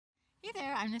Hey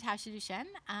there, I'm Natasha Duchene,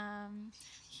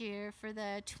 here for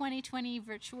the 2020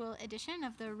 virtual edition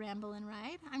of the Ramble and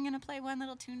Ride. I'm going to play one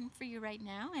little tune for you right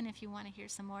now, and if you want to hear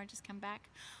some more, just come back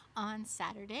on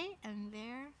Saturday, and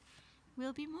there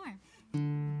will be more.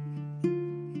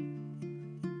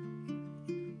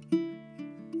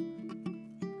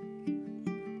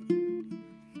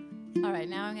 All right,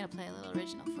 now I'm going to play a little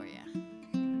original for you.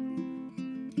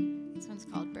 This one's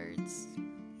called Birds.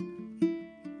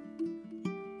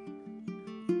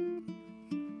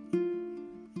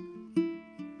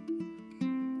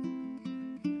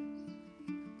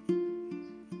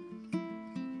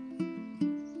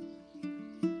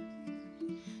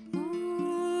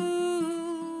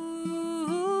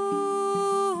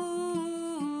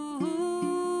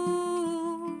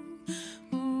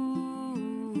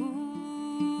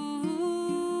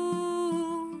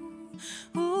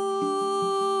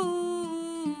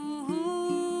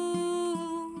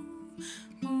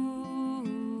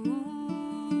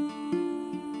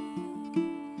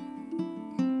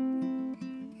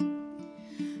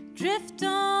 Drift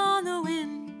on the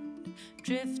wind,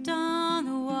 drift on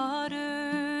the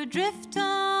water, drift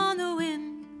on the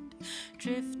wind,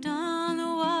 drift on the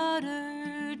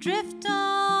water, drift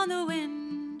on the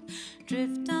wind,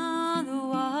 drift on the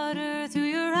water. Through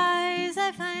your eyes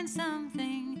I find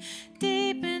something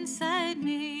deep inside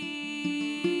me.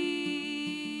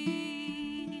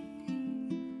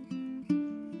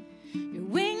 Your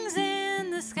wings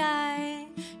in the sky,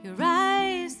 your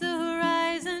eyes the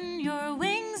horizon, your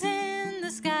wings in the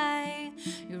sky,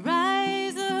 your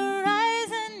eyes the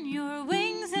horizon, your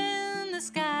wings in the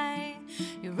sky,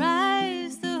 your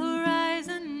eyes the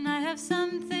horizon. I have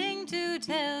something to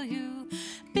tell you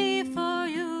before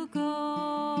you go.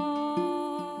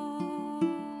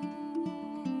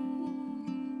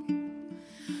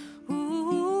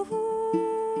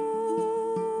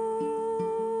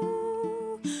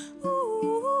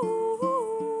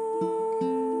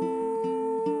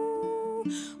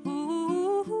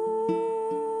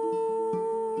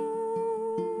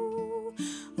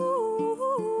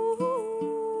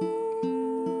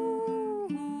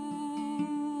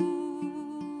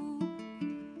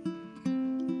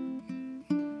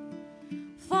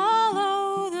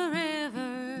 Follow the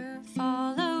river,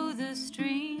 follow the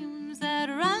streams that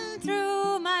run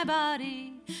through my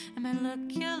body and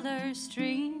molecular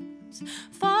streams.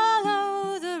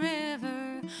 Follow the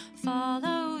river,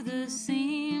 follow the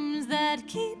seams that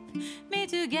keep me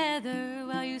together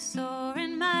while you soar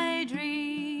in my dreams.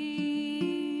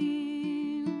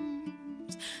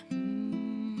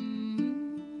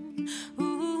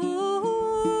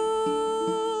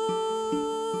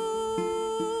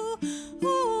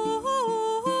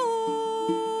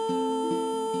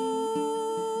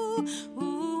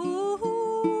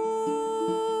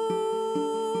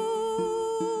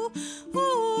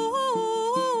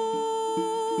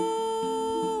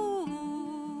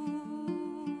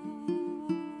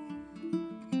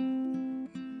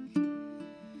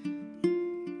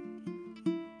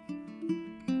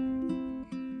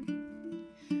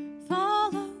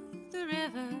 Follow the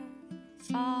river,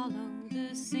 follow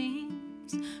the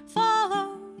seams.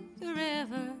 Follow the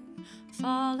river,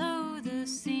 follow the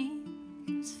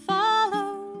seams.